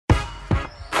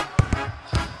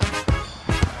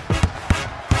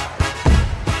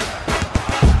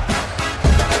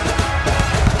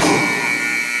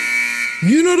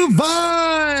know the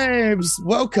vibes.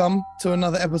 Welcome to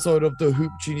another episode of the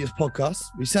Hoop Genius podcast.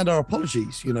 We send our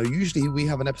apologies. Usually we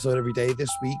have an episode every day. This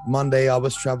week, Monday, I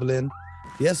was traveling.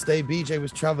 Yesterday, BJ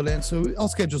was traveling. So our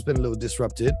schedule's been a little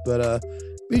disrupted. But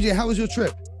BJ, how was your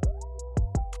trip?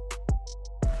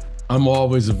 I'm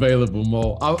always available,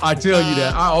 Mo. I tell you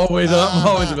that. I'm always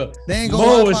available. They ain't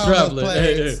Mo is traveling.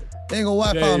 They ain't gonna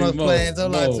wipe out on those planes.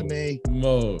 Don't lie to me.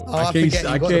 Mo. I forget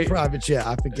you got a private jet.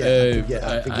 I forget.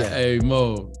 Hey,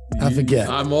 Mo. I forget.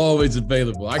 I'm always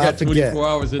available. I got 24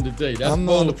 hours in the day. That's I'm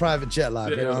on the private jet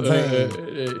life. You know what I'm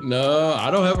saying? No, I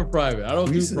don't have a private. I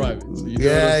don't do private.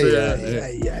 Yeah.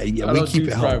 We keep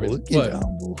it humble.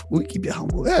 We keep it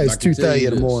humble. Yeah, it's 2:30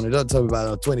 in the morning. Don't tell me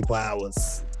about 24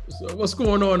 hours. So what's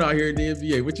going on out here in the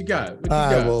NBA? What you got?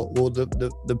 Well,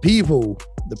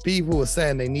 the people are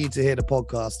saying they need to hear the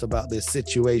podcast about this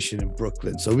situation in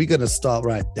Brooklyn. So we're gonna start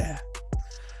right there.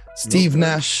 Steve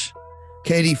Nash,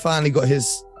 KD finally got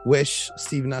his wish.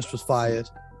 Steve Nash was fired.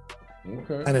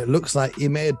 Okay. And it looks like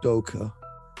Ime Udoka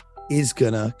is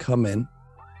gonna come in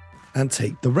and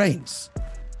take the reins.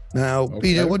 Now,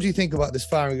 Peter, what do you think about this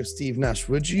firing of Steve Nash?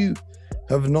 Would you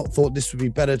have not thought this would be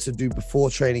better to do before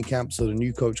training camp so the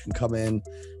new coach can come in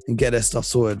and get their stuff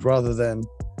sorted rather than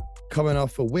coming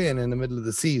off a win in the middle of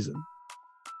the season?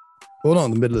 Well, not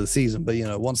in the middle of the season, but,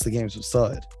 once the games have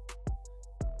started.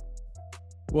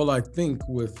 Well, I think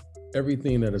with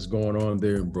everything that is going on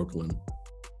there in Brooklyn,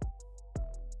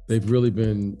 they've really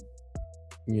been,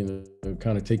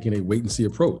 kind of taking a wait and see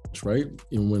approach, right?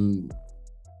 And when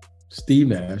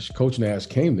Coach Nash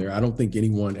came there, I don't think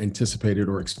anyone anticipated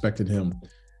or expected him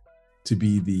to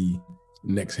be the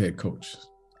next head coach.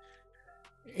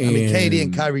 KD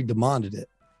and Kyrie demanded it.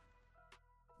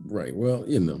 Right. Well,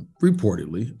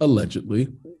 reportedly, allegedly,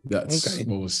 that's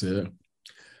what was said.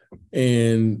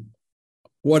 And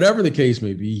whatever the case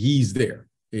may be, he's there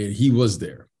and he was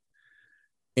there.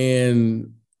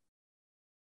 And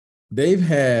they've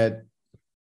had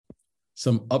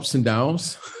some ups and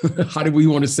downs. How do we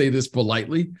want to say this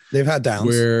politely? They've had downs.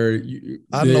 Where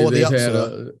I don't know what the ups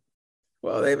are.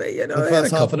 The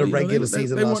first half of the regular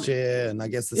season last year, and I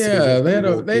guess they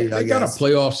got a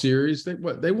playoff series.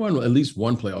 They won at least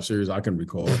one playoff series I can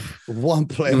recall. One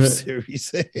playoff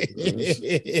series, and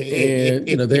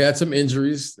they had some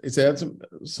injuries. It's had some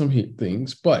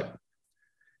things, but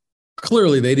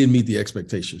clearly they didn't meet the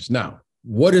expectations. Now,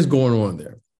 what is going on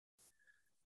there?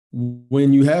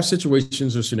 When you have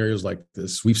situations or scenarios like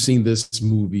this, we've seen this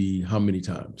movie how many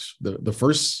times? The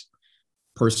first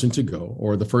person to go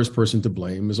or the first person to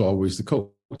blame is always the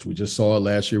coach. We just saw it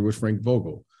last year with Frank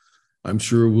Vogel. I'm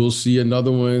sure we'll see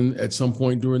another one at some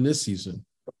point during this season.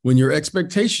 When your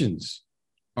expectations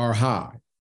are high,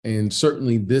 and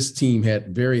certainly this team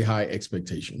had very high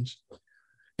expectations,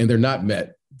 and they're not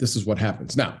met, this is what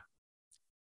happens. Now,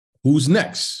 who's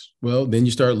next? Well, then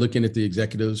you start looking at the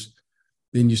executives.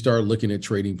 Then you start looking at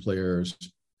trading players,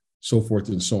 so forth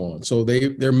and so on. So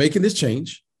they're making this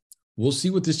change. We'll see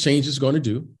what this change is going to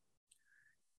do.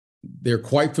 They're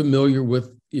quite familiar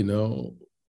with, the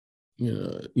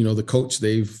coach.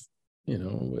 They've,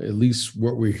 at least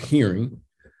what we're hearing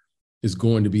is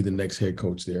going to be the next head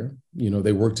coach there.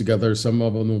 They work together. Some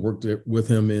of them worked with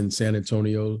him in San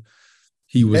Antonio.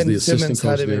 He was the assistant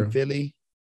coach had him there. In Philly.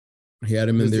 He had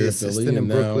him in there in Philly, and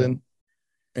Brooklyn.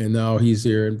 And now he's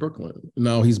here in Brooklyn.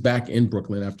 Now he's back in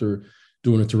Brooklyn after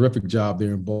doing a terrific job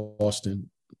there in Boston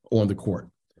on the court.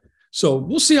 So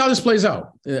we'll see how this plays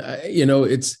out.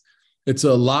 It's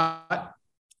a lot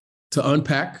to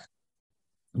unpack.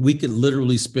 We could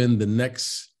literally spend the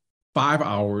next 5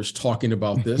 hours talking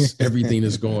about this. Everything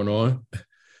is going on.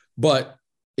 But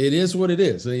it is what it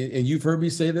is. And you've heard me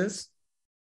say this.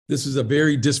 This is a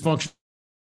very dysfunctional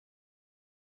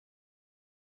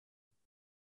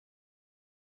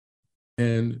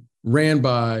and ran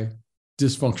by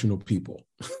dysfunctional people.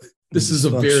 This is a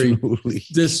very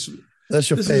that's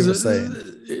your favorite saying.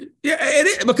 Yeah, it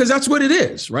is, because that's what it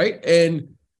is, right?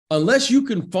 And unless you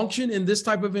can function in this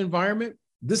type of environment,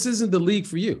 this isn't the league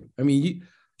for you. I mean,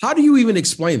 how do you even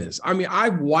explain this? I mean,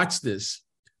 I've watched this.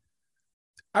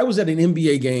 I was at an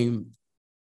NBA game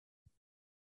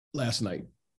last night,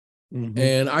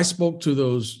 and I spoke to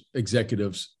those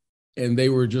executives, and they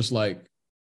were just like,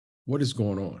 what is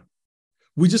going on?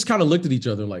 We just kind of looked at each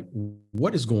other like,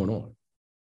 what is going on?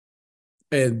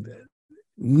 And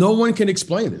no one can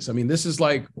explain this. I mean, this is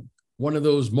like one of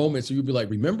those moments where you'd be like,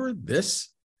 remember this?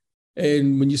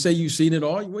 And when you say you've seen it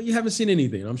all, well, you haven't seen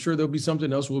anything. I'm sure there'll be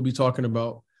something else we'll be talking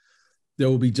about that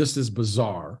will be just as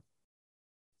bizarre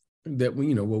that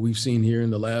what we've seen here in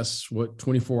the last,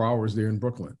 24 hours there in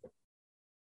Brooklyn.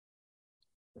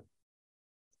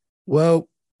 Well,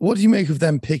 what do you make of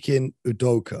them picking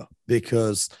Udoka?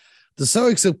 Because the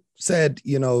Celtics have said,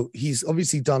 he's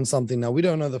obviously done something. Now, we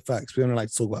don't know the facts. We don't like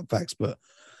to talk about facts, but,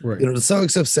 Right. the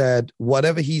Celtics have said,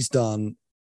 whatever he's done,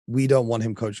 we don't want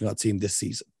him coaching our team this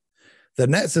season. The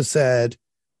Nets have said,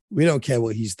 we don't care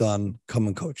what he's done. Come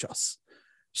and coach us.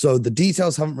 So the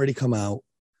details haven't really come out.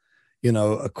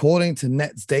 According to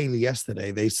Nets Daily yesterday,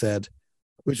 they said,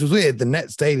 which was weird, the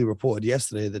Nets Daily reported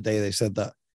yesterday, the day they said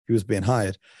that he was being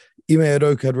hired, Ime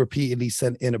Udoka had repeatedly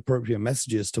sent inappropriate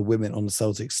messages to women on the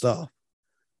Celtics staff,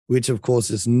 which of course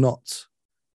is not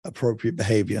appropriate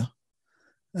behavior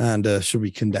and should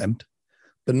be condemned.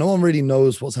 But no one really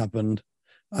knows what's happened.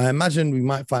 I imagine we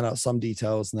might find out some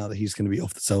details now that he's going to be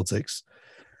off the Celtics.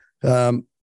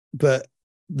 But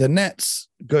the Nets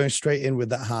going straight in with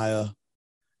that hire,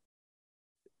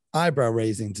 eyebrow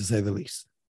raising to say the least.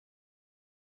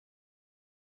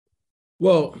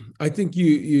 Well, I think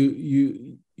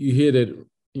you hit it,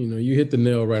 you hit the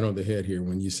nail right on the head here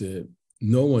when you said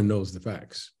no one knows the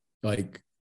facts. Like,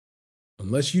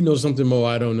 unless you know something more,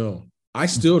 I don't know. I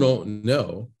still don't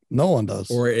know. No one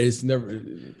does. Or it's never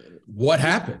what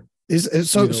happened.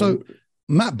 So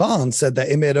Matt Barnes said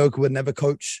that Ime Udoka would never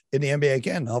coach in the NBA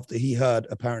again after he heard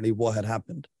apparently what had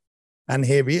happened. And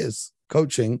here he is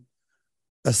coaching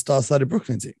a star-studded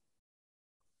Brooklyn team.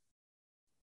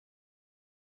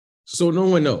 So no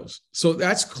one knows. So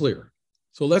that's clear.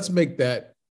 So let's make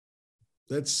that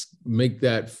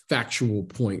factual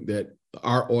point that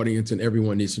our audience and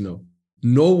everyone needs to know.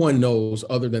 No one knows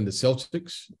other than the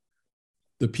Celtics,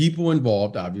 the people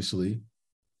involved, obviously,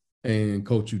 and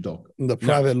Coach Udoka. The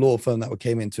private law firm that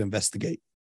came in to investigate.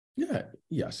 Yeah.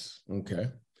 Yes. Okay.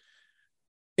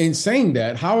 In saying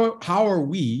that, how are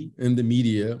we in the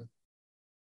media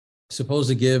supposed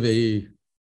to give a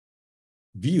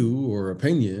view or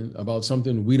opinion about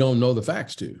something we don't know the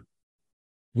facts to?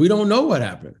 We don't know what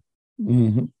happened.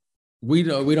 Mm-hmm. We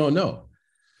don't know.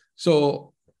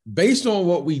 So based on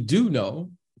what we do know,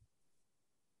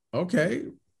 okay,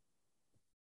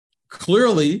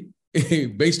 clearly,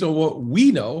 based on what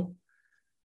we know,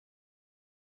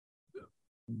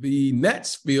 the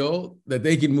Nets feel that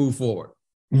they can move forward.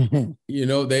 Mm-hmm.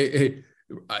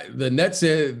 The Nets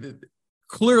said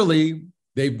clearly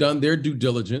they've done their due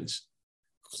diligence.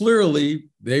 Clearly,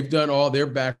 they've done all their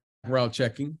background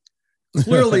checking.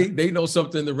 Clearly, they know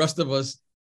something the rest of us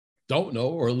don't know,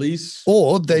 or at least...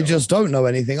 Or they just don't know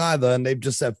anything either, and they've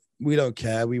just said, we don't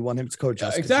care. We want him to coach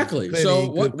us. Exactly. So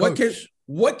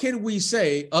what can we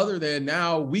say other than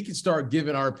now we can start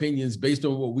giving our opinions based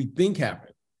on what we think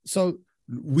happened? So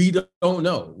we don't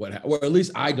know or at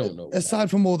least I don't know.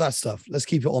 Aside from all that stuff, let's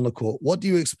keep it on the court. What do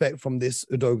you expect from this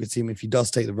Udoka team if he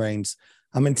does take the reins?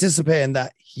 I'm anticipating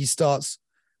that he starts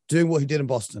doing what he did in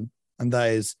Boston, and that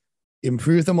is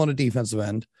improve them on a defensive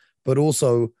end, but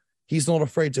also he's not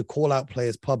afraid to call out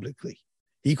players publicly.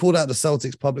 He called out the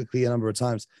Celtics publicly a number of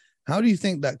times. How do you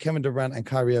think that Kevin Durant and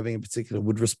Kyrie Irving in particular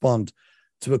would respond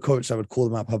to a coach that would call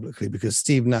them out publicly? Because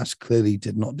Steve Nash clearly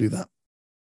did not do that.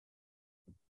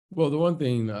 Well, the one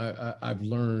thing I've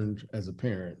learned as a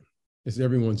parent is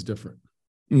everyone's different.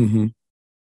 Mm-hmm.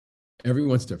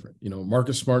 Everyone's different.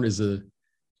 Marcus Smart is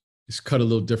cut a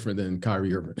little different than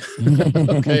Kyrie Irving.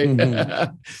 Okay.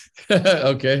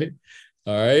 Okay.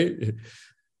 All right.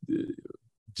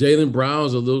 Jaylen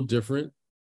Brown's a little different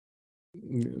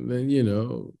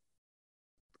than,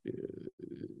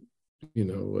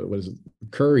 what is it?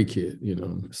 Curry kid,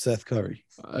 Seth Curry.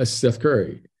 Seth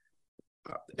Curry.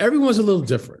 Everyone's a little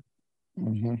different.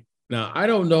 Mm-hmm. Now, I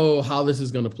don't know how this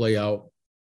is going to play out.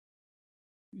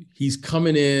 He's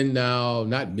coming in now,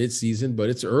 not mid-season, but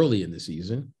it's early in the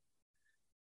season.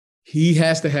 He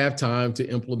has to have time to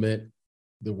implement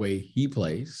the way he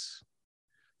plays,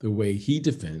 the way he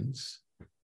defends,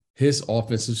 his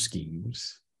offensive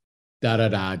schemes,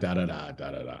 da-da-da.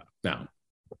 Now,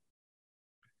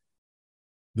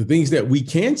 the things that we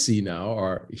can see now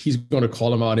are he's going to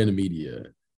call him out in the media.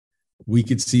 We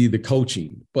could see the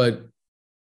coaching, but,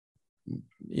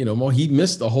 he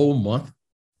missed the whole month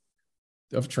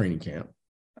of training camp.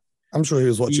 I'm sure he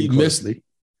was watching closely.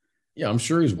 Yeah, I'm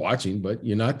sure he's watching, but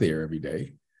you're not there every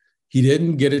day. He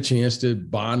didn't get a chance to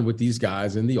bond with these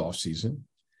guys in the offseason.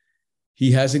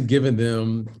 He hasn't given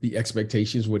them the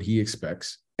expectations, what he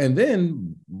expects. And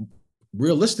then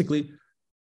realistically,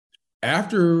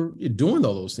 after doing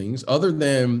all those things, other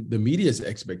than the media's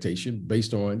expectation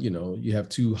based on, you have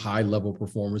two high-level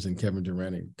performers in Kevin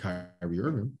Durant and Kyrie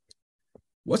Irving,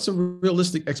 what's a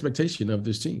realistic expectation of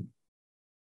this team?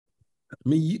 I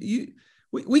mean,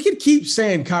 we could keep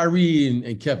saying Kyrie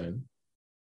and Kevin,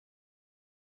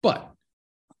 but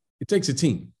it takes a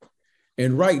team.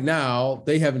 And right now,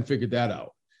 they haven't figured that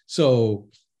out. So,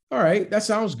 all right, that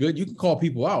sounds good. You can call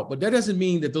people out, but that doesn't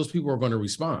mean that those people are going to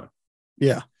respond.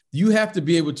 Yeah. You have to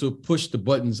be able to push the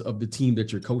buttons of the team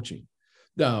that you're coaching.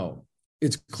 Now,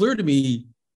 it's clear to me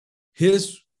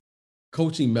his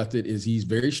coaching method is he's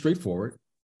very straightforward.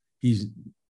 He's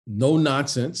no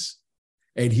nonsense,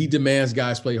 and he demands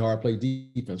guys play hard, play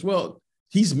defense. Well,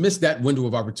 he's missed that window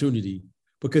of opportunity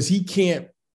because he can't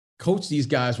coach these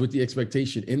guys with the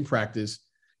expectation in practice,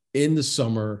 in the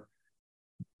summer,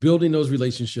 building those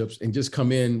relationships, and just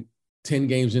come in 10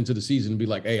 games into the season and be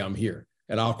like, hey, I'm here,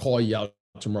 and I'll call you out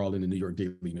tomorrow in the New York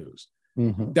Daily News.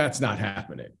 Mm-hmm. That's not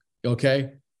happening,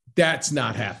 okay? That's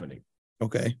not happening.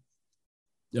 Okay.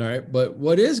 All right, but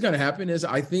what is going to happen is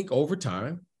I think over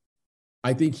time,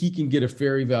 I think he can get a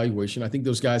fair evaluation. I think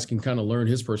those guys can kind of learn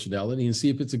his personality and see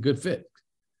if it's a good fit.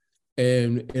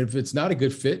 And if it's not a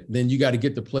good fit, then you got to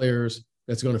get the players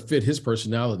that's going to fit his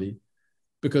personality,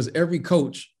 because every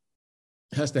coach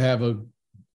has to have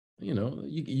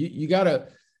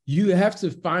you have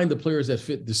to find the players that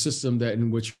fit the system that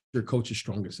in which your coach is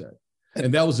strongest at.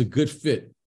 And that was a good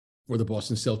fit for the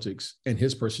Boston Celtics and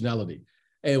his personality.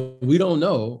 And we don't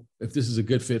know if this is a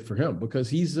good fit for him because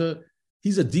he's a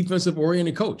defensive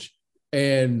oriented coach,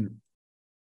 and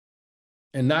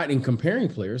not in comparing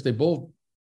players. They both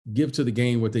give to the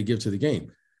game what they give to the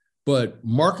game. But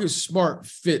Marcus Smart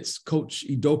fits Coach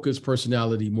Udoka's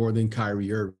personality more than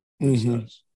Kyrie Irving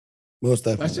does. Most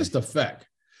definitely. That's just a fact.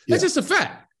 That's just a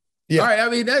fact. Yeah. All right. I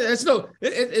mean, it's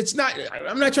not,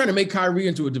 I'm not trying to make Kyrie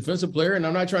into a defensive player, and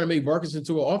I'm not trying to make Marcus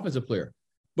into an offensive player.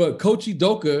 But Coach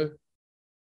Udoka,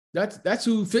 that's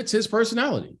who fits his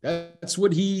personality. That's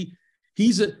what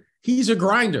he's a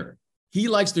grinder. He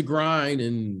likes to grind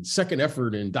and second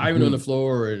effort and diving on the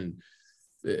floor and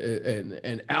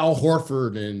Al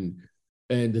Horford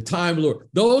and the Time Lord.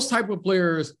 Those type of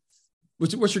players.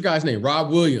 What's your guy's name?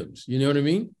 Rob Williams. You know what I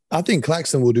mean? I think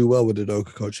Claxton will do well with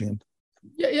Udoka coaching him.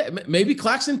 Yeah. Maybe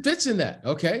Claxton fits in that.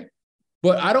 Okay.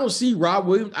 But I don't see Rob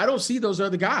Williams. I don't see those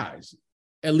other guys,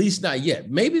 at least not yet.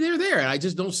 Maybe they're there and I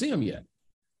just don't see them yet.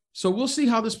 So we'll see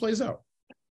how this plays out.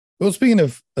 Well, speaking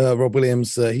of Rob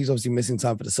Williams, he's obviously missing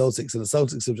time for the Celtics, and the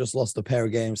Celtics have just lost a pair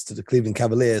of games to the Cleveland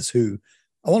Cavaliers, who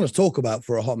I want to talk about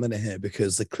for a hot minute here,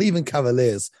 because the Cleveland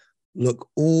Cavaliers look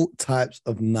all types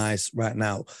of nice right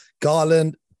now.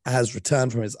 Garland has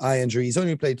returned from his eye injury. He's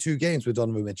only played 2 games with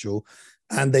Donovan Mitchell,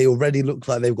 and they already look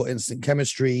like they've got instant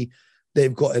chemistry.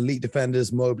 They've got elite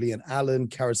defenders, Mobley and Allen.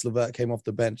 Karis LeVert came off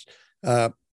the bench.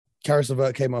 Karis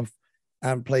LeVert came off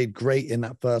and played great in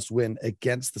that first win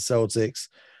against the Celtics.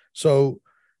 So,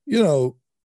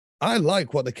 I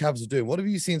like what the Cavs are doing. What have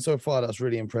you seen so far that's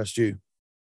really impressed you?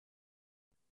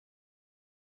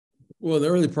 Well, the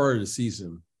early part of the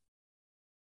season,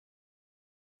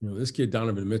 this kid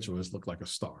Donovan Mitchell has looked like a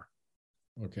star.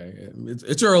 Okay,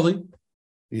 it's early.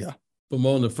 Yeah. But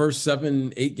more in the first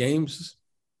 7-8 games,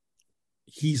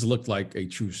 he's looked like a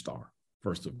true star,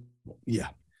 first of all. Yeah.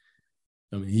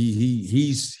 I mean,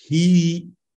 he's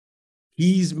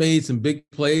made some big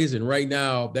plays, and right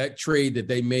now that trade that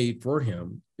they made for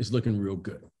him is looking real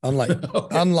good.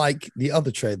 Unlike the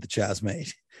other trade the Jazz made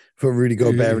for Rudy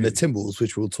Gobert and the Timberwolves,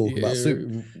 which we'll talk about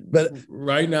soon. But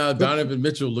right now, Donovan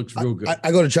Mitchell looks real good.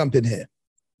 I got to jump in here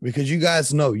because you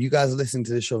guys listening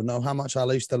to this show know how much I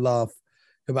used to laugh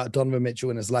about Donovan Mitchell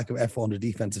and his lack of effort on the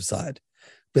defensive side.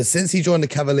 But since he joined the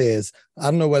Cavaliers, I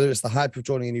don't know whether it's the hype of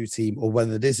joining a new team or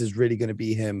whether this is really going to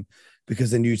be him,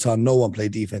 because in Utah, no one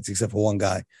played defense except for one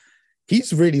guy.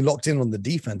 He's really locked in on the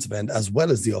defensive end as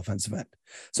well as the offensive end.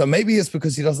 So maybe it's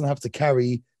because he doesn't have to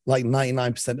carry like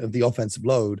 99% of the offensive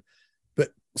load. But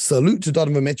salute to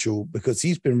Donovan Mitchell, because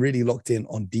he's been really locked in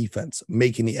on defense,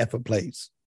 making the effort plays.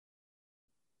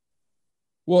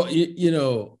 Well,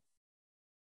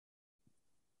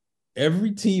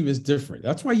 every team is different.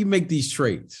 That's why you make these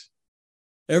trades.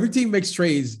 Every team makes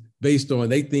trades based on,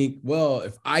 they think, well,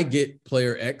 if I get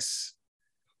player X,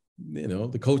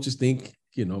 the coaches think,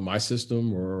 my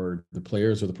system or the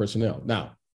players or the personnel.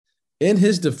 Now, in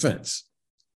his defense,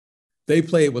 they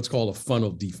played what's called a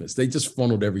funnel defense. They just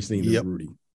funneled everything to Rudy.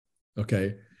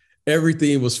 Okay.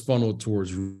 Everything was funneled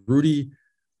towards Rudy.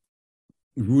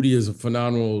 Rudy is a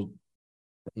phenomenal,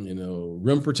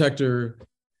 rim protector.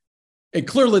 And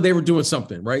clearly they were doing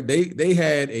something, right? They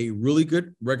had a really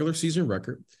good regular season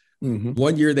record. Mm-hmm.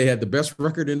 One year they had the best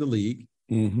record in the league.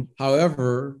 Mm-hmm.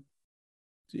 However,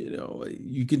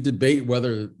 you can debate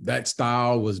whether that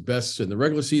style was best in the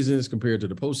regular season as compared to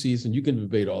the postseason. You can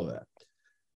debate all that.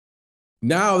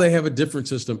 Now they have a different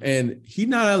system, and he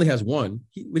not only has one,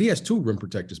 but he has 2 rim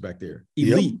protectors back there,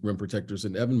 elite rim protectors,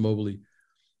 and Evan Mobley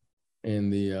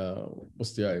and the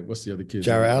what's the other kid?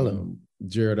 Jared Allen.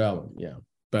 Jared Allen, yeah.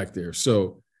 back there.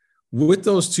 So with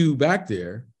those two back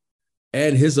there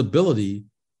and his ability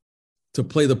to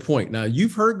play the point. Now,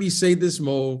 you've heard me say this,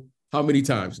 Mo, how many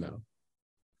times now?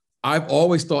 I've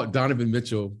always thought Donovan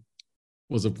Mitchell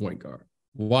was a point guard.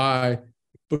 Why?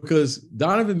 Because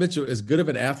Donovan Mitchell, as good of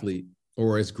an athlete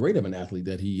or as great of an athlete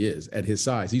that he is at his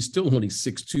size, he's still only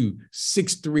 6'2",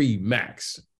 6'3"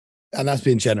 max. And that's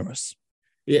been generous.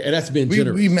 Yeah, and that's been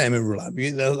generous. We met him in real life.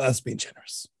 That's been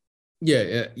generous.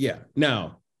 Yeah.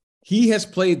 Now, he has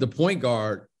played the point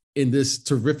guard in this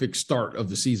terrific start of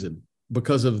the season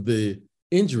because of the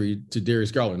injury to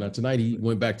Darius Garland. Now, tonight he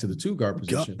went back to the two guard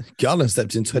position. Garland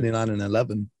stepped in 29 and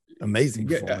 11. Amazing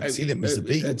performance. He didn't miss a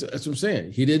beat. That's what I'm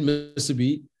saying. He didn't miss a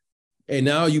beat. And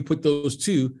now you put those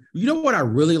two. You know what I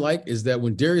really like is that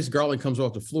when Darius Garland comes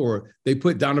off the floor, they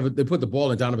put the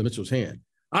ball in Donovan Mitchell's hand.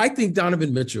 I think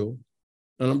Donovan Mitchell,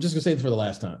 and I'm just gonna say it for the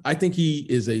last time, I think he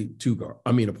is a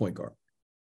point guard.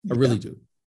 I really do.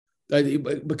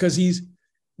 Because he's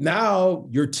now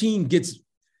your team gets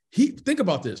think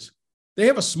about this. They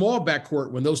have a small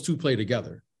backcourt when those two play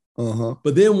together. Uh-huh.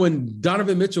 But then when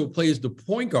Donovan Mitchell plays the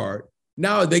point guard,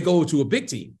 now they go to a big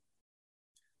team.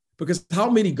 Because how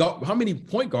many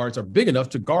point guards are big enough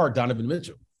to guard Donovan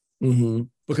Mitchell? Mm-hmm.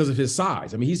 Because of his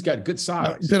size. I mean, he's got good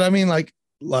size. But I mean, like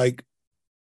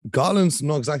Garland's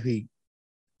not exactly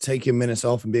taking minutes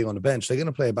off and being on the bench. They're going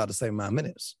to play about the same amount of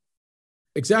minutes.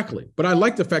 Exactly. But I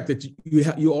like the fact that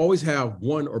you always have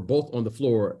one or both on the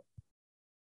floor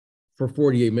for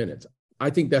 48 minutes. I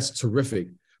think that's terrific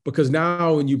because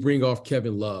now when you bring off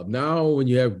Kevin Love, now when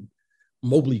you have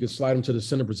Mobley, you can slide him to the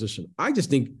center position. I just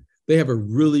think they have a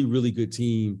really, really good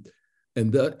team.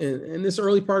 And in this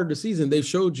early part of the season, they've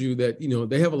showed you that,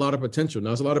 they have a lot of potential. Now,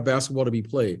 there's a lot of basketball to be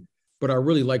played, but I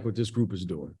really like what this group is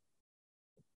doing.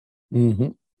 Mm-hmm.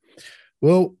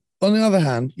 Well, on the other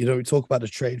hand, we talk about the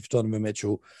trade for Donovan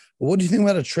Mitchell. But what do you think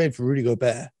about a trade for Rudy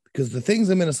Gobert? Because the things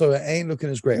in Minnesota ain't looking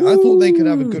as great. I thought they could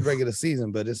have a good regular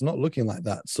season, but it's not looking like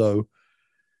that. So,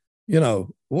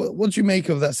 what do you make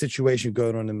of that situation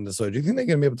going on in Minnesota? Do you think they're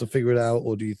going to be able to figure it out,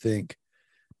 or do you think,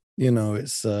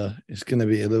 it's going to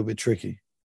be a little bit tricky?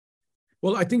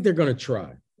 Well, I think they're going to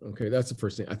try. Okay, that's the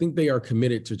first thing. I think they are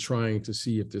committed to trying to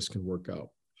see if this can work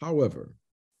out. However,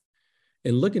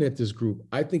 in looking at this group,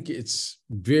 I think it's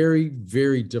very,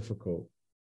 very difficult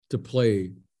to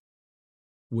play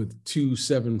with 2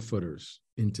 7-footers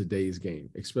in today's game,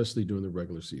 especially during the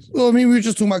regular season. Well, I mean, we were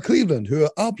just talking about Cleveland, who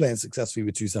are playing successfully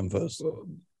with 2 7-footers.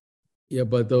 Yeah,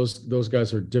 but those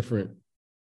guys are different.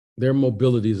 Their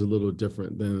mobility is a little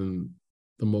different than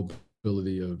the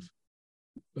mobility of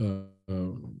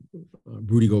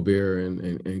Rudy Gobert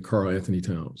and Karl Anthony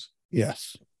Towns.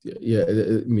 Yes. Yeah.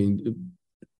 I mean,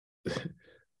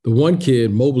 the one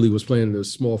kid, Mobley, was playing as a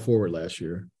small forward last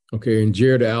year. Okay, and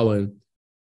Jared Allen,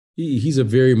 he's a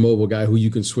very mobile guy who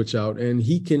you can switch out, and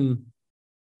he can,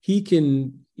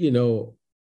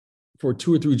 for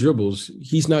 2 or 3 dribbles,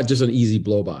 he's not just an easy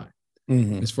blow by.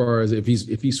 Mm-hmm. As far as if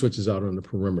he switches out on the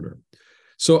perimeter.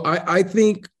 So I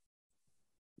think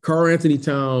Karl Anthony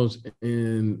Towns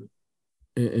and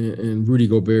Rudy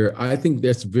Gobert, I think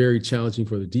that's very challenging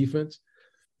for the defense.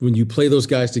 When you play those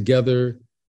guys together,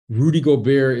 Rudy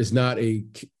Gobert is not a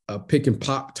pick and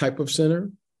pop type of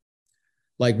center,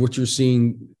 like what you're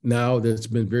seeing now that's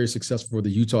been very successful for the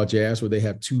Utah Jazz, where they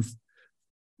have 2,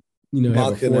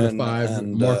 have a 4 to 5,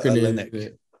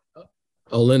 Markkanen,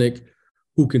 Olynyk,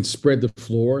 who can spread the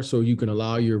floor so you can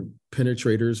allow your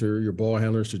penetrators or your ball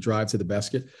handlers to drive to the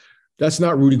basket. That's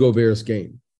not Rudy Gobert's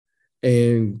game.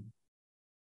 And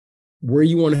where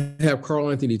you want to have Karl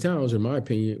Anthony Towns, in my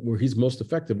opinion, where he's most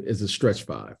effective is a stretch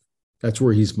 5. That's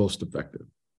where he's most effective.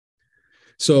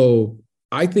 So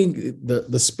I think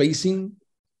the spacing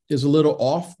is a little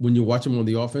off when you watch him on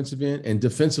the offensive end, and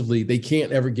defensively, they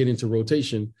can't ever get into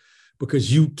rotation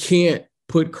because you can't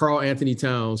put Karl Anthony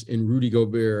Towns and Rudy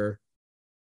Gobert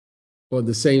on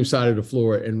the same side of the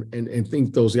floor and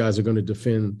think those guys are going to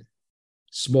defend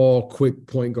small, quick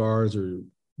point guards or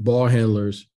ball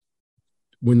handlers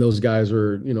when those guys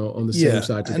are, on the same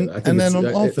side together. I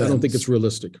don't think it's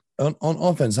realistic. On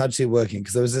offense, how'd you see it working?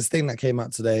 Because there was this thing that came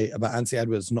out today about Anthony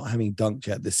Edwards not having dunked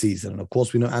yet this season. And of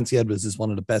course, we know Anthony Edwards is one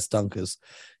of the best dunkers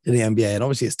in the NBA. And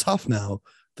obviously, it's tough now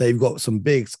that you've got some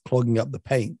bigs clogging up the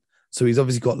paint. So he's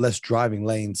obviously got less driving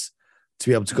lanes to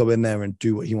be able to go in there and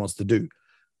do what he wants to do.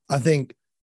 I think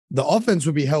the offense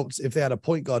would be helped if they had a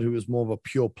point guard who was more of a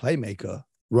pure playmaker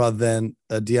rather than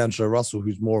a D'Angelo Russell,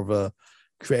 who's more of a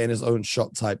creating his own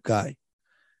shot type guy.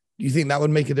 Do you think that would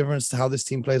make a difference to how this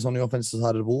team plays on the offensive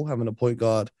side of the ball, having a point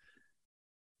guard?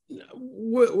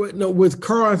 No, with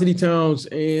Karl Anthony Towns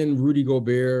and Rudy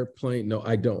Gobert playing, no,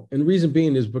 I don't. And the reason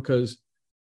being is because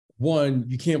one,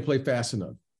 you can't play fast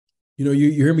enough. You know,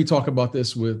 you hear me talk about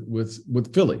this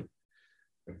with Philly.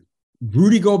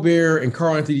 Rudy Gobert and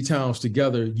Karl Anthony Towns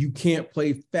together, you can't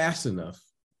play fast enough.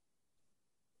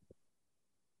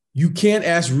 You can't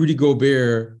ask Rudy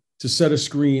Gobert to set a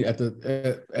screen at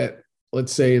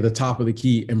let's say the top of the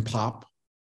key and pop.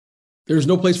 There's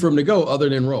no place for him to go other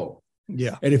than roll.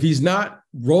 Yeah. And if he's not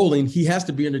rolling, he has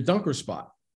to be in the dunker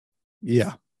spot.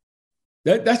 Yeah.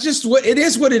 That's just what it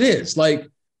is. Like,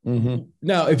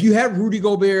 now, if you have Rudy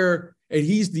Gobert and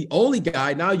he's the only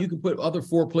guy, now you can put other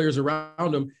 4 players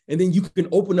around him, and then you can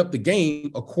open up the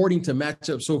game according to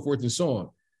matchup, so forth and so on.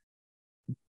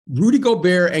 Rudy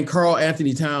Gobert and Karl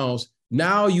Anthony Towns,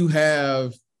 now you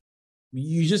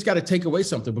just got to take away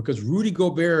something, because Rudy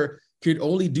Gobert could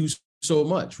only do so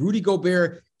much. Rudy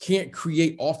Gobert can't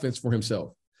create offense for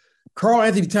himself. Karl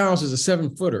Anthony Towns is a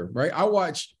 7-footer, right? I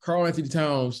watched Karl Anthony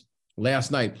Towns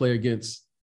last night play against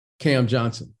Cam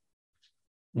Johnson.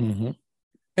 And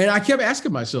I kept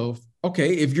asking myself,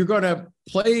 okay, if you're going to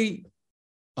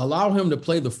allow him to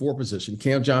play the 4 position,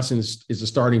 Cam Johnson is a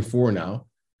starting 4 now,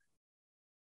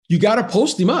 you got to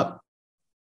post him up.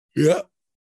 Yeah.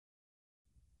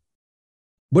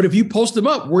 But if you post him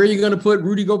up, where are you going to put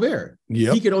Rudy Gobert?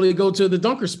 Yep. He can only go to the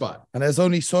dunker spot. And there's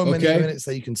only so many minutes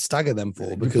that you can stagger them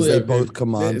for, because they both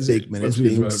command big minutes,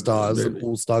 being stars and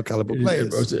all-star caliber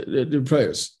players. They're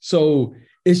players. So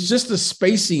it's just a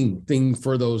spacing thing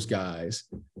for those guys.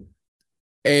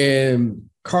 And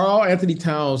Karl Anthony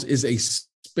Towns is a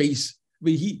space. I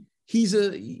mean, he's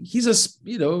a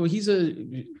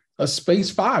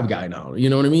space 5 guy now. You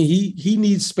know what I mean? He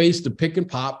needs space to pick and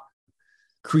pop,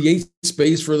 create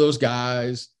space for those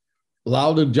guys,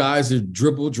 allow the guys to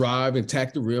dribble, drive, and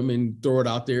attack the rim and throw it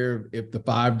out there if the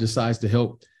 5 decides to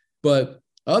help. But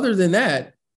other than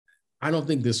that, I don't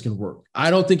think this can work.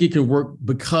 I don't think it can work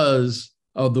because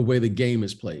of the way the game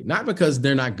is played. Not because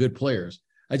they're not good players.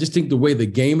 I just think the way the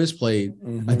game is played,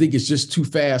 I think it's just too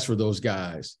fast for those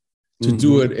guys to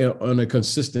do it on a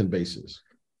consistent basis.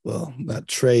 Well, that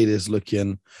trade is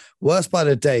looking worse by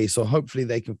the day, so hopefully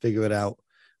they can figure it out.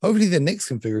 Hopefully the Knicks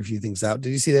can figure a few things out.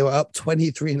 Did you see they were up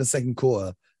 23 in the second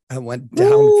quarter and went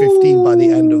down 15 by the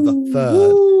end of the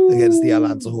third against the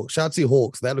Atlanta Hawks? Shout out to the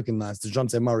Hawks. They're looking nice.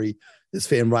 DeJounte Murray is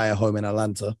fitting right at home in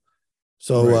Atlanta.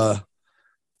 So,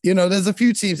 there's a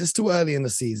few teams. It's still early in the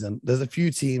season. There's a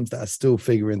few teams that are still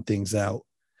figuring things out.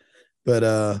 But,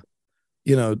 the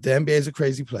NBA is a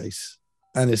crazy place,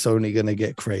 and it's only going to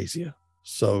get crazier.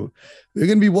 So we're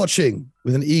going to be watching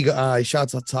with an eager eye.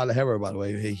 Shout out to Tyler Hero, by the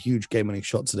way, a huge game-winning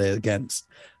shot today against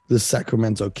the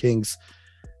Sacramento Kings.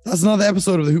 That's another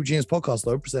episode of the Hoop Genius podcast,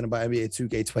 though, presented by NBA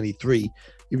 2K23.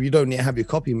 If you don't yet have your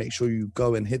copy, make sure you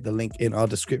go and hit the link in our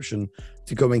description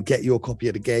to go and get your copy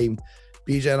of the game.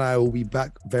 BJ and I will be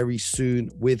back very soon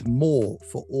with more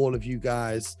for all of you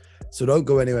guys. So don't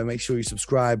go anywhere. Make sure you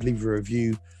subscribe, leave a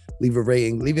review, leave a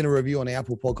rating. Leaving a review on the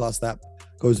Apple Podcast app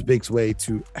goes a big way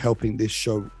to helping this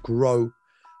show grow.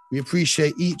 We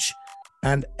appreciate each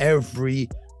and every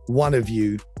one of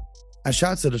you. And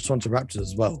shout out to the Toronto Raptors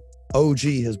as well. OG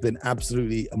has been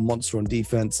absolutely a monster on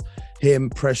defense. Him,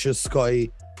 Precious,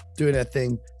 Scotty doing their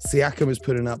thing. Siakam is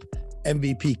putting up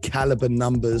MVP caliber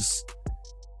numbers.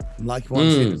 Like you want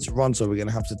to see in Toronto, we're going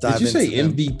to have to dive into. Did you say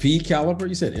MVP caliber?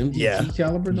 You said MVP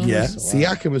caliber numbers? Yeah.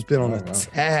 Siakam has been on a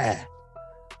tear.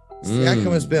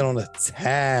 Siakam has been on a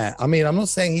tear. I mean, I'm not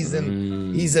saying he's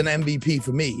an MVP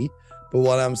for me, but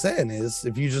what I'm saying is,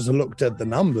 if you just looked at the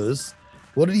numbers,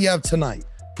 what did he have tonight?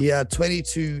 He had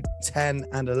 22, 10,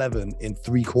 and 11 in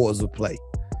 3 quarters of play.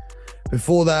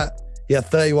 Before that, he had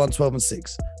 31, 12, and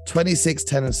 6, 26,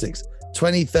 10, and 6,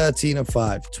 20, 13, and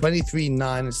 5, 23,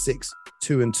 9, and 6,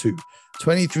 2, and 2,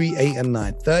 23, 8, and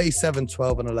 9, 37,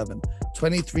 12, and 11,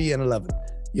 23, and 11.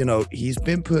 He's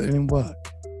been putting in work.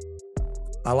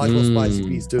 I like what Spicy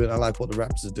P's doing. I like what the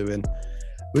Raptors are doing.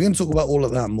 We're going to talk about all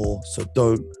of that more, so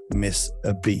don't miss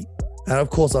a beat. And of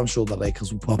course, I'm sure the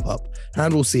Lakers will pop up,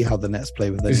 and we'll see how the Nets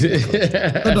play with them.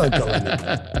 But don't go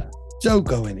anywhere. Don't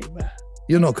go anywhere.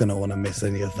 You're not going to want to miss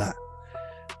any of that.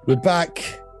 We're back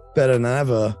better than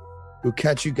ever. We'll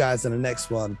catch you guys in the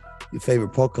next one. Your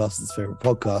favorite podcaster's favorite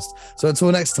podcast. So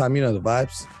until next time, you know the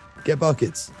vibes. Get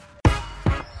buckets.